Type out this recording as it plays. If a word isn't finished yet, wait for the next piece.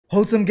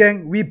Wholesome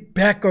gang, we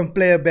back on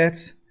player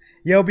bets.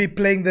 You'll be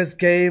playing this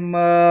game,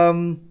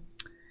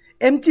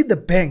 empty the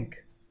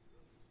bank.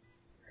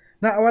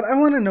 Now what I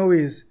want to know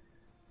is,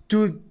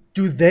 do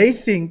they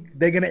think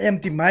they're going to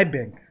empty my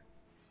bank?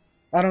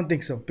 I don't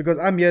think so, because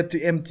I'm here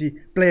to empty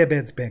player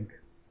bets bank.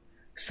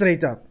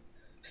 Straight up.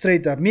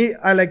 Straight up. Me,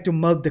 I like to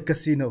milk the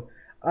casino.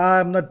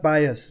 I'm not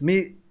biased.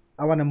 Me,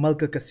 I want to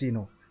milk a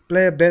casino.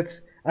 Player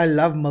bets, I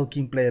love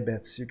milking player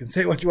bets. You can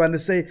say what you want to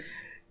say.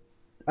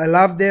 I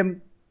love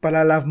them, but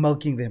I love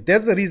milking them.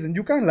 That's the reason.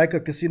 You can't like a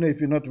casino if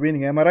you're not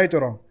winning. Am I right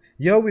or wrong?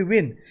 Here we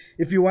win.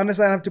 If you want to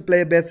sign up to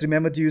player bets,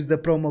 remember to use the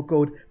promo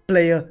code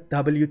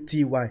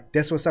PLAYERWTY.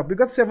 That's what's up. We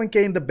got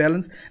 7K in the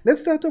balance.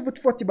 Let's start off with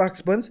 40 bucks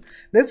spins.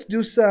 Let's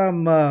do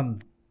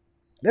some,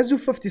 let's do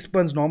 50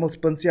 spins, normal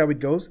spins, see how it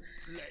goes.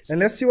 And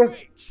let's see what...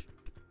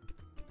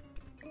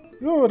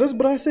 Yo, this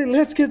bra say,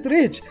 let's get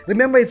rich.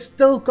 Remember, it's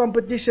still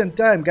competition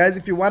time, guys.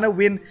 If you want to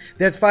win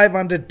that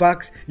 500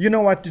 bucks, you know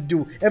what to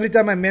do. Every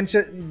time I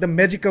mention the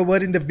magical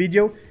word in the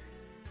video,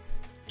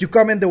 you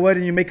comment the word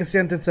and you make a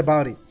sentence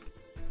about it.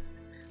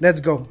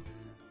 Let's go.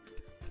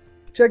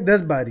 Check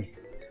this body.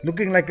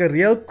 Looking like a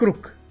real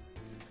crook.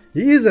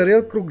 He is a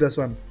real crook, this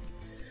one.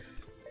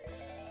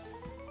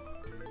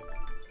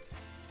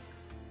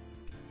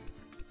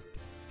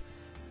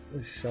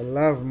 I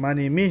love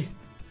money, me.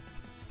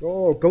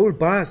 Oh, gold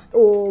bars.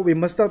 Oh, we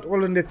missed out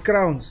all on the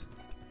crowns.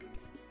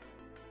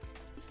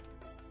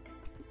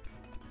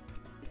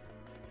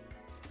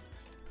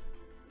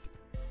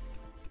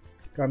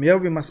 Come here,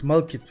 we must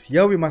milk it.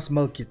 Here we must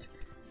milk it.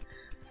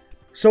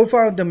 So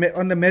far on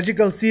the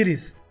magical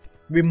series,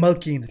 we're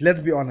milking it.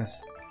 Let's be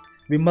honest.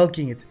 We're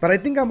milking it. But I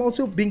think I'm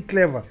also being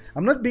clever.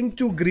 I'm not being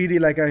too greedy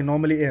like I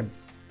normally am.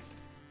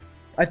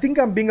 I think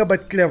I'm being a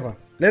bit clever.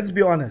 Let's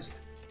be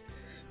honest.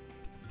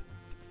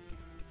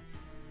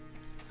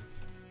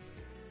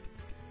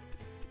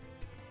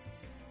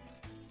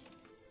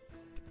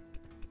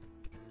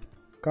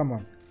 Come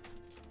on.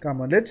 Come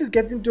on. Let's just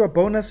get into a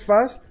bonus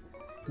fast.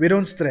 We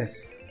don't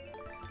stress.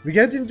 We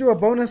get into a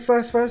bonus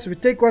fast. We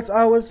take what's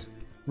ours.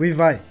 We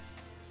vie.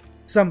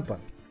 Simple.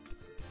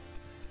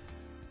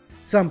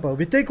 Simple.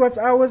 We take what's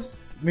ours.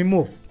 We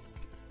move.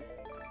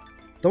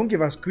 Don't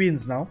give us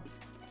queens now.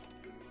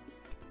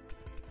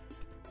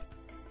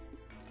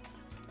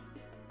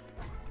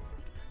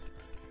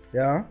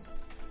 Yeah.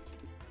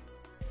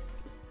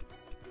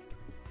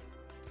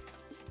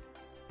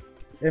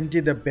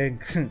 Empty the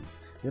bank.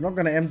 You're not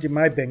gonna empty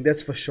my bank,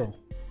 that's for sure.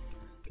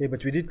 Okay,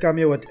 but we did come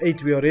here with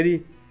 8. We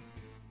already...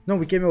 No,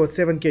 we came here with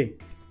 7K.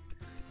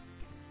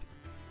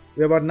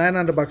 We're about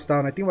 900 bucks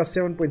down. I think it was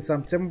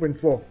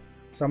 7.4.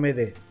 Somewhere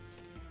there.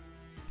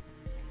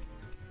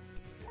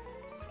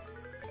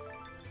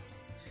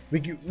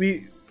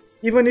 We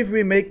even if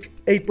we make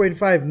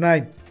 8.5,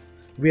 9,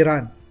 we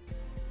run.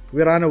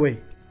 We run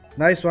away.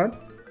 Nice one.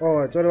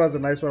 Oh, I thought it was a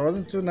nice one. It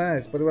wasn't too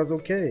nice, but it was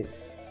okay.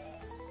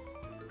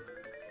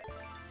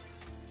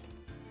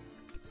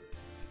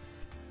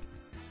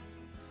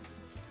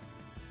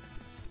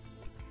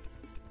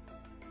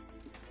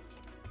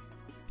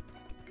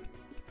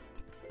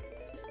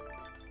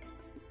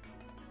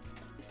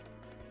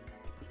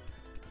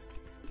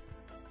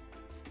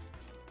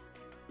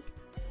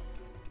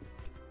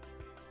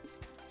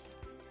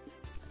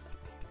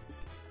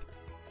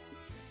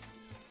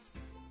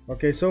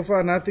 Okay, so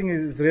far nothing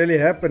is really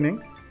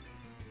happening.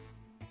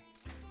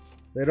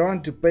 They don't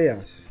want to pay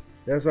us.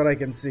 That's what I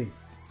can see.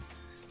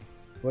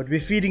 But we're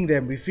feeding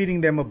them. We're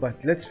feeding them a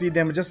bit. Let's feed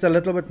them just a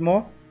little bit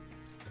more.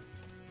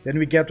 Then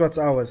we get what's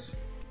ours.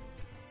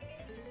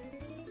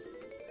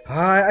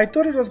 I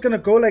thought it was gonna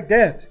go like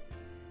that.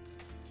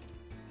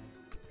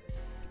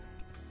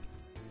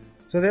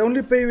 So they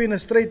only pay you in a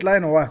straight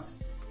line or what?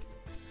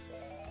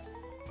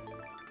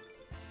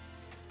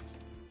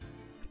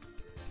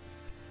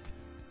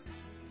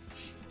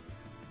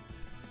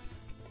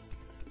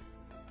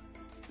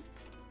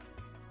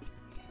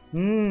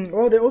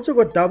 Oh, they also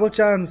got double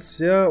chance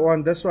here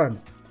on this one.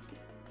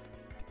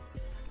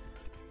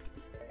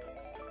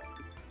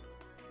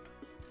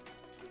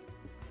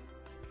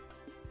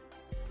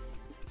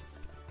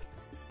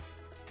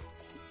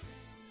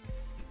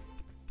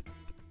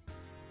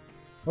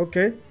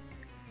 Okay.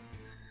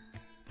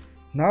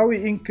 Now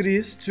we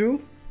increase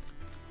to...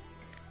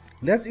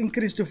 Let's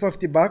increase to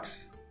 50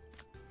 bucks.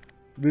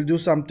 We'll do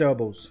some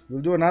turbos.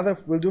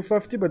 We'll do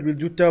 50, but we'll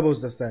do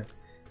turbos this time.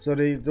 So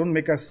they don't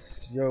make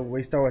us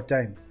waste our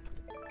time.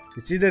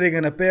 It's either they're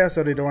gonna pay us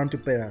or they don't want to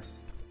pay us.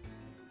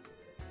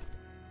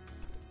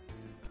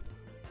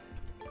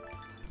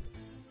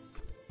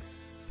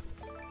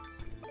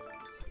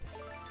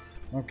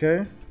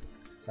 Okay.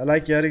 I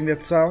like hearing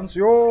that sounds.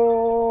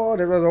 Yo,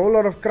 there was a whole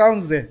lot of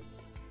crowns there.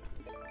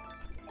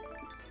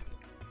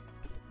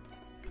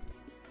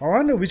 I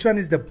wonder which one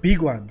is the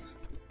big ones.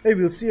 Hey,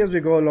 we'll see as we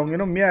go along. You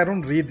know me, I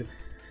don't read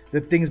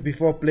the things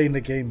before playing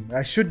the game.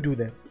 I should do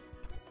that.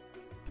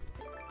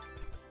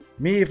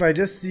 Me, if I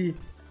just see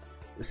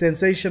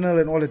sensational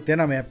and all that, then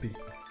I'm happy.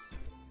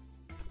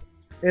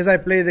 As I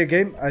play the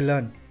game, I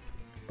learn.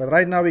 But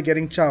right now we're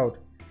getting chowed.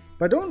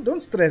 But don't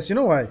stress, you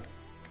know why?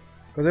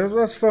 Because it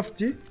was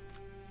 50.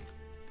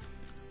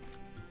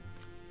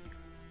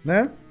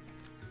 No?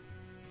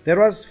 There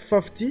was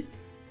 50.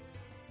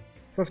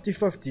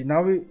 50.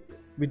 Now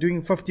we're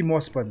doing 50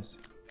 more spins.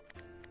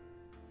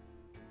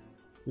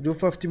 We do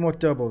 50 more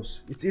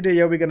turbos. It's either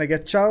here we're gonna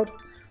get chowed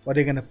or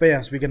they're gonna pay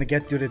us. We're gonna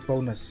get to that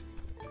bonus.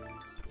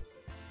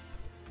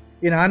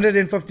 In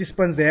 150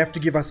 spins they have to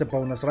give us a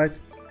bonus, right?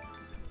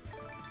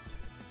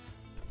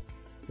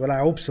 Well, I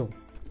hope so.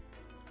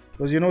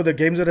 Because you know the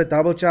games with a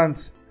double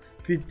chance,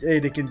 hey,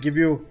 they can give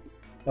you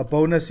a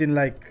bonus in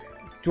like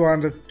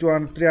 200,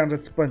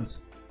 300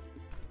 spins.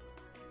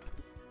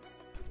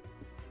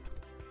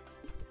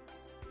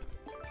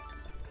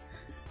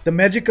 The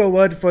magical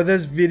word for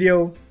this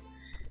video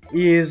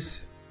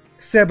is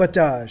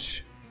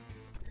sabotage.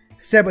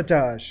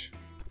 Sabotage.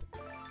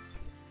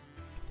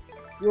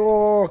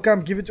 Yo,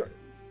 come, give it to...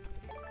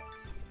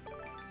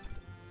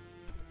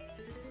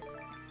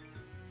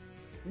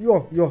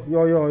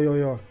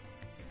 Yo.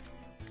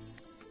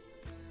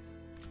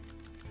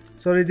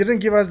 So they didn't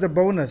give us the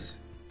bonus.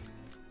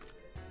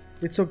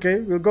 It's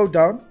okay, we'll go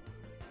down.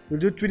 We'll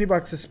do 20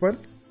 bucks a spin.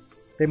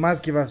 They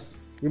must give us,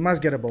 we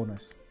must get a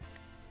bonus.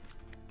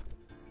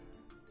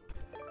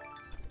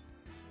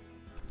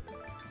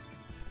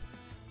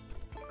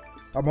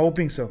 I'm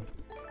hoping so.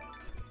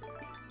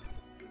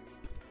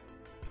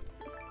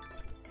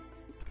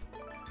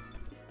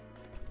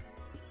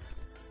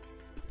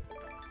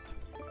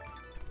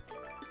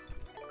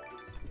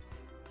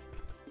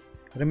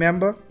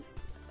 Remember?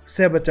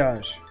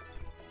 Sabotage.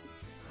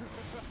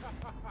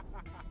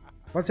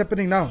 What's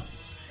happening now?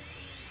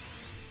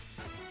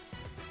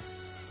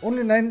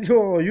 Only 9.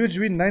 Oh, huge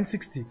win,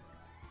 960.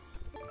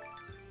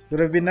 Would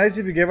have been nice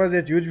if you gave us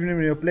that huge win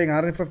when you were playing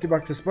 150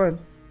 bucks a spin.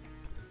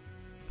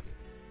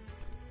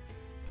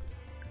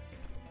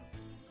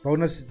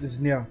 Bonus is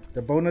near.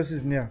 The bonus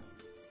is near.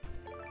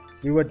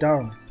 We were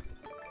down.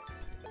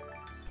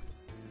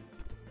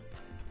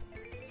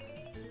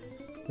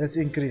 Let's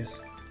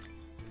increase.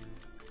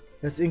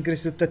 Let's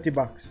increase to 30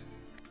 bucks.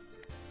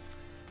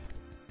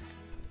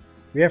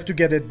 We have to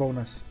get that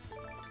bonus.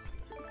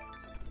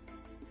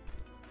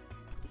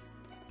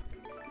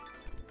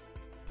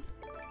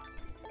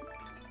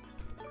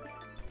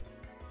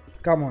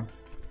 Come on.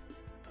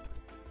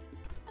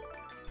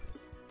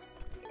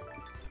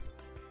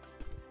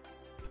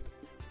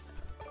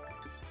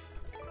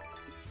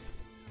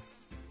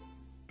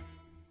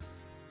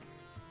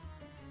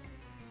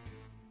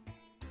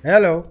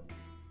 Hello.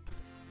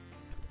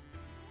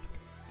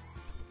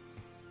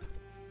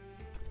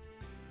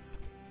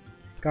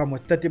 Come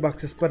with 30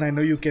 bucks a spin. I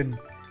know you can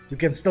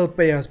still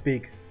pay us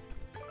big.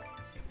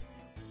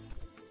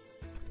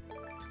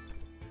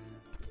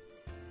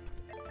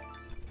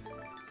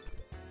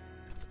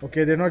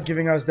 Okay, they're not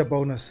giving us the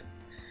bonus.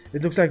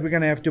 It looks like we're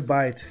gonna have to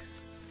buy it.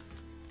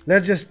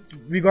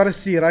 We gotta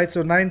see, right?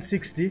 So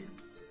 960.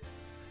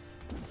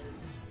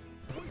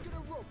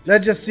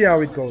 Let's just see how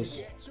it goes.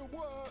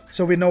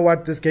 So we know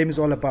what this game is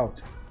all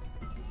about.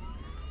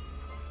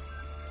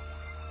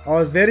 I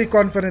was very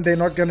confident they're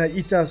not gonna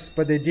eat us,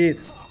 but they did.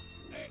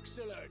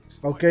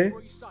 Okay.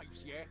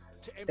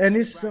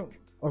 Any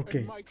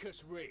okay.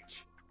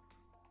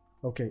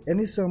 Okay.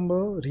 Any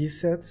symbol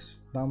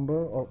resets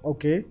number.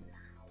 Okay.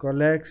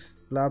 Collects.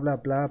 Blah blah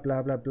blah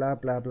blah blah blah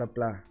blah blah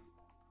blah.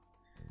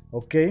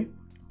 Okay.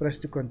 Press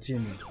to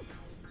continue.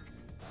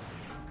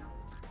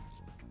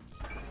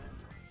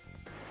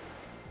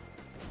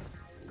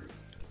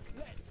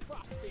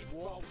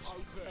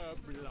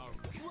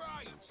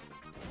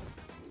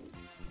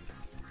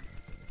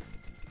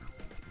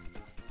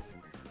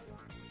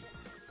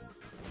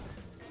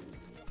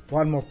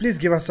 One more. Please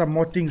give us some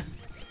more things.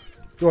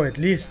 Go at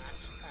least.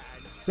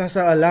 Plus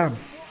an alarm.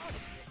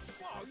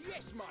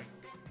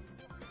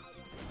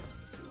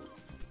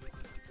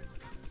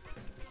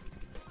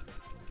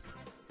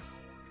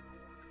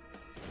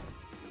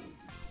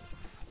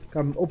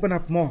 Come, open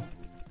up more.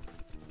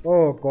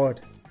 Oh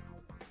God.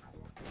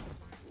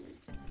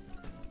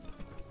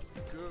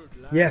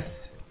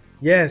 Yes.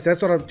 Yes,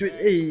 that's what I'm doing.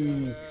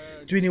 Hey,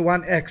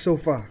 21x so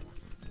far.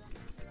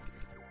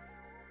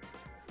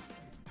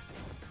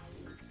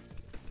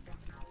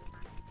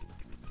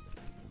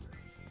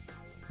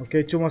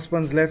 Okay, 2 more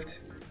spins left.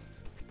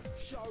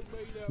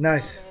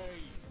 Nice.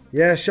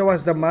 Yeah, show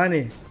us the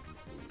money.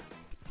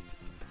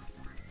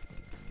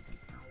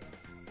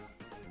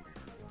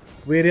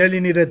 We really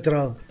need a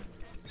drill.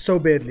 So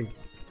badly.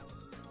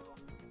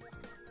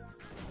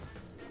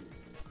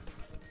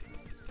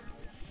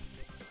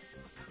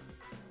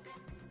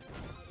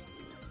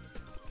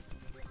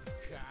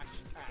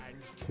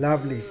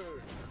 Lovely.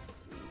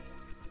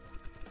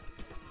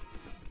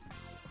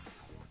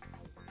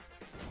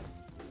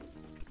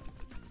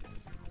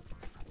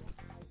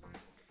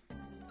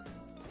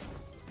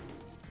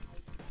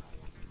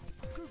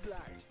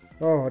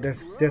 Oh,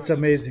 that's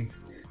amazing.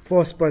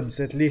 4 spins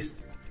at least.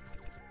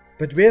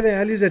 But where the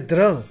hell is a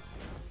drill?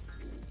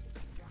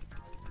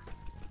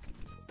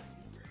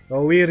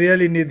 Oh, we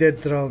really need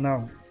that drill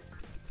now.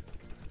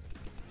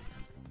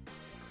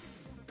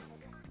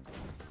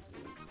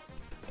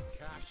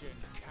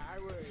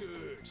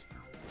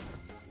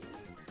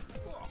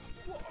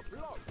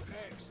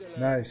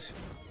 Nice.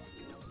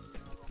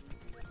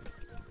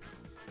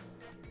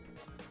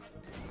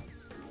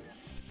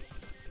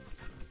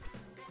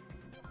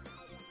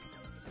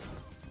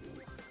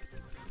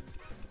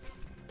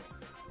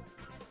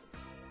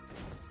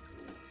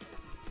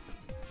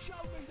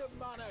 Show me the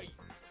money.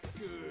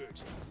 Good.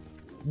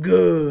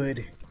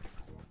 Good.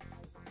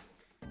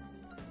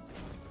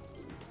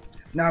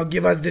 Now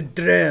give us the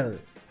drill.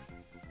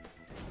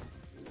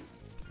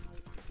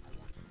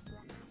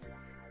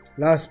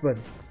 Last one.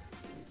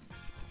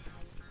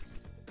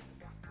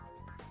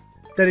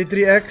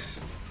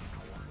 33x.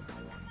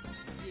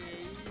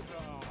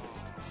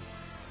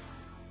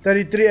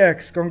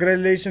 33x.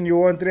 Congratulations, you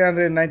won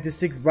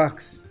 396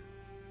 bucks.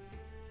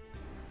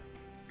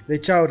 They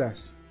chowed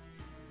us.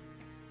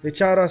 They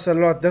chowed us a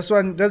lot. This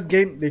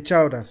game, they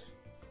chowed us.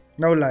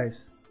 No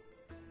lies.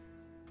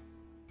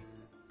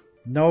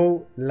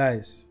 No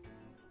lies.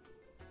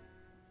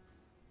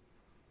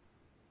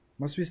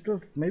 Must we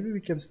still? Maybe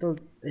we can still.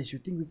 Hey, you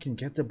think we can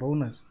get the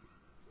bonus?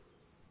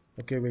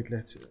 Okay, wait.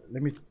 Let's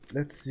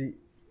see.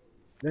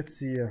 Let's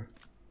see.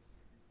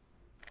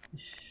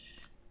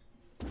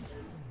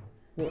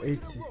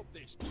 480.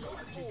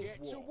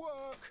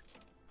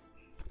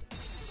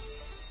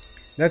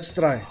 Let's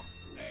try.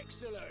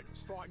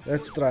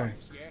 Let's try.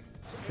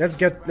 Let's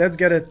get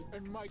it.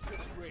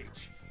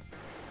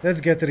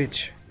 Let's get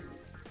rich.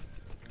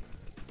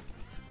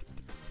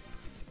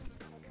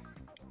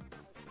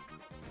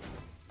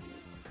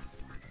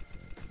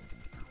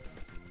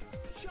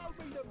 Show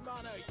me the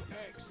money.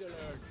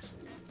 Excellent.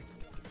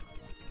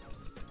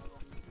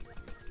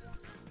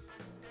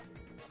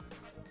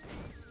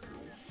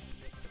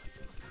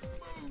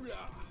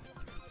 Moolah.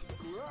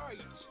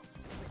 Great.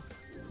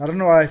 I don't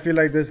know why I feel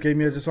like this game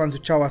here just wants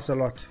to chow us a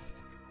lot.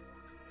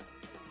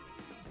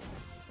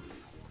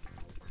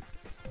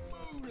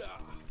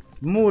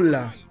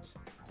 Moolah.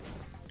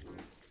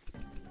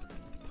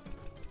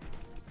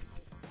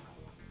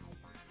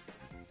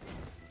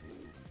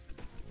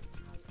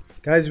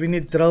 Guys, we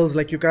need drills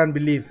like you can't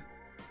believe.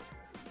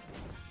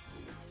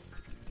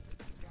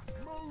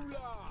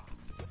 Moolah.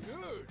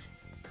 Good.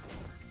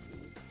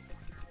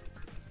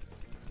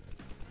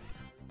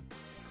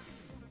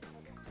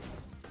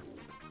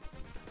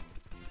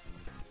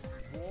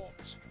 What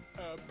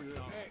a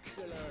blow.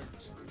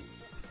 Excellent.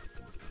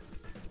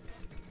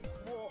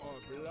 What a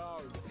blow.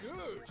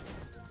 Good.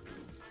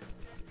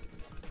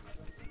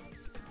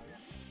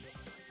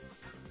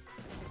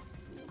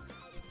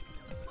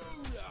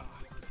 Moolah.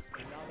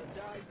 Another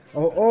day.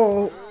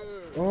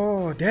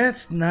 Oh,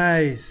 that's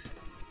nice.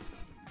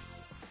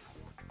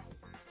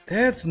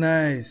 That's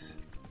nice.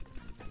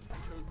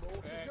 Two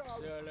more to go.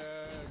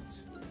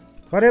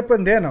 Excellent. What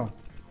happened there now?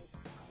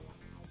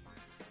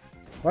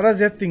 What does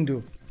that thing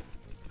do?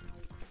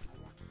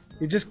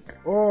 It just...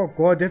 Oh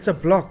god, that's a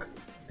block.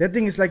 That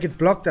thing is like it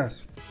blocked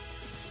us.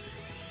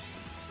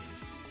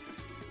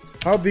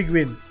 How big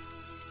win?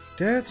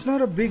 That's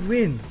not a big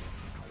win.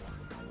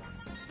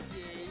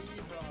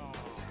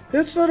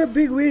 That's not a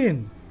big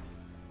win.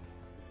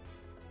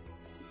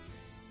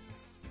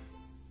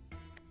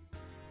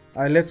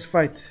 Alright, let's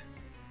fight.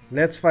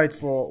 Let's fight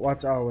for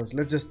what's ours.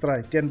 Let's just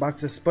try. 10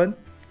 bucks a spin.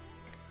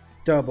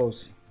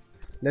 Turbos.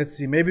 Let's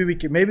see. Maybe we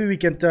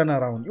can turn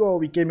around. Yo,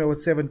 we came here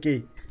with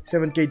 7k.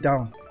 7k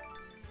down.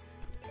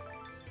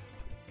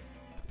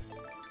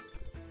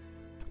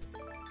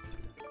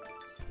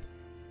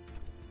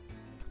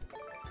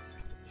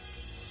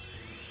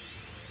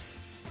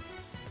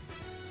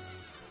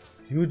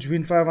 Huge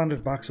win,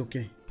 500 bucks,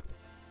 okay.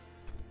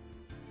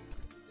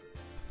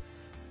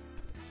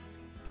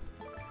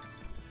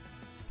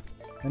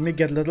 Let me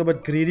get a little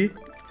bit greedy.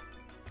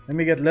 Let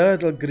me get a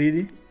little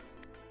greedy.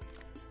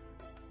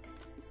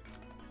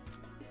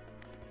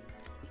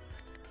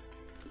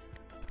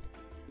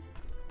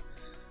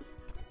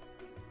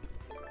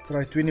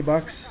 Try 20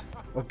 bucks,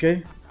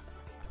 okay.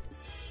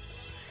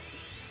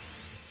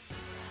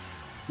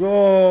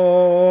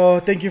 Oh,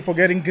 thank you for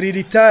getting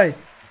greedy, Ty.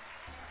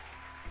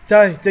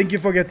 Ty, thank you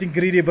for getting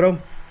greedy, bro.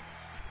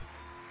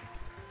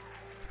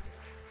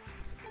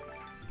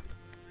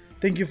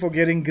 Thank you for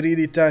getting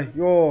greedy, Ty.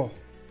 Yo.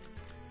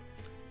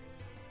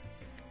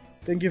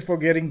 Thank you for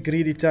getting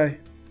greedy, Ty.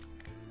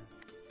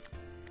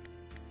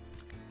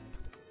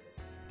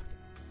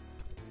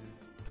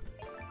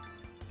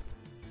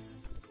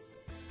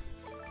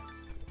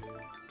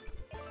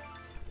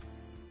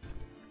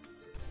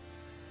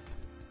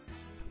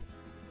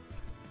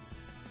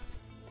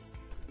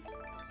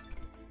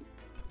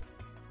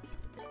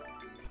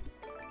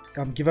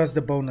 Come, give us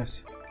the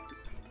bonus.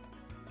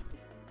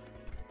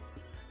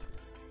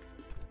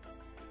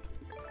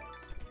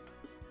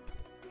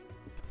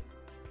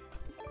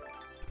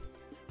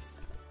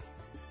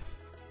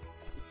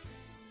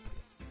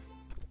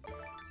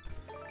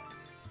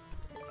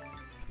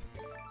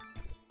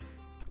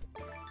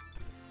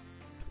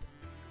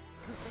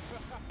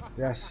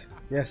 Yes,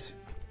 yes.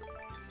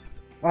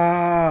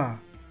 Ah.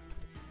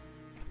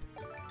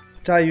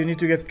 Ty, you need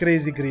to get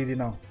crazy greedy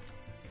now.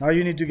 Now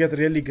you need to get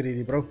really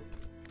greedy, bro.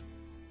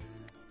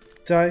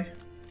 Ty,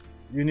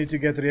 you need to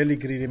get really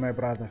greedy, my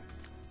brother.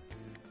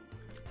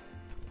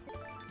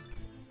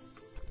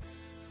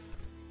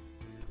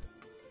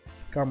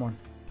 Come on.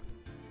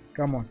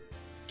 Come on.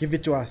 Give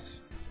it to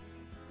us.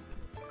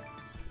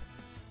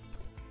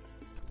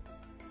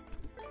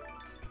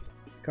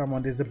 Come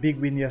on, there's a big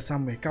win here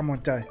somewhere. Come on,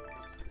 Ty.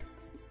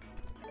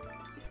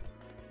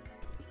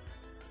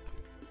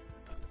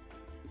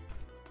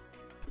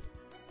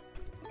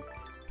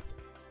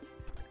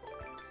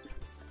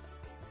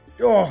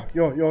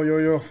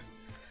 Yo.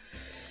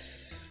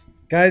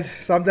 Guys,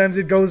 sometimes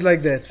it goes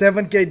like that.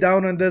 7K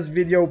down on this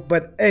video,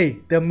 but hey,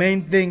 the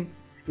main thing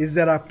is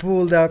that I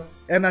pulled up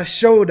and I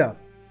showed up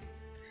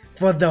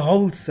for the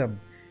wholesome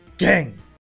gang.